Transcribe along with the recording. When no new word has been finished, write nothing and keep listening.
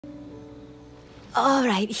All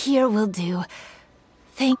right, here will do.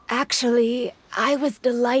 Actually, I was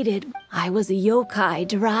delighted. I was a yokai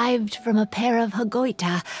derived from a pair of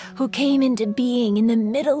Hagoita who came into being in the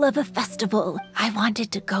middle of a festival. I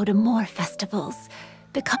wanted to go to more festivals,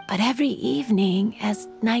 but every evening as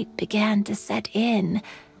night began to set in,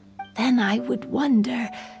 then I would wonder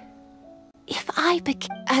if I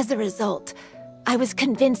became... As a result, I was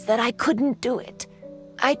convinced that I couldn't do it.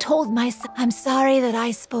 I told myself, I'm sorry that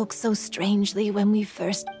I spoke so strangely when we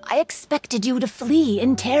first... I expected you to flee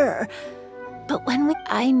in terror. But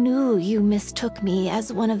I knew you mistook me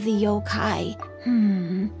as one of the yokai.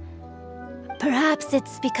 Perhaps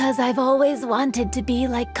it's because I've always wanted to be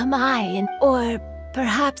like Kamai, or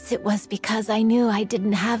perhaps it was because I knew I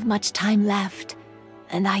didn't have much time left,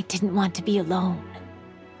 and I didn't want to be alone.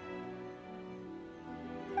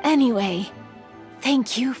 Anyway,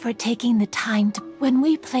 thank you for taking the time to... When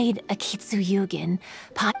we played Akitsu Yugen,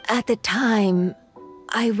 at the time,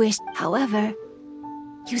 I wished... However,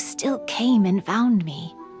 you still came and found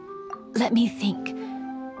me. Let me think.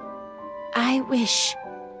 I wish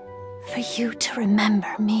for you to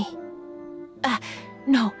remember me.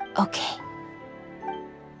 No, okay.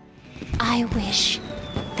 I wish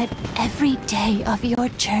that every day of your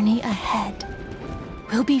journey ahead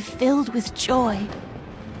will be filled with joy,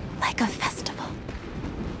 like a festival.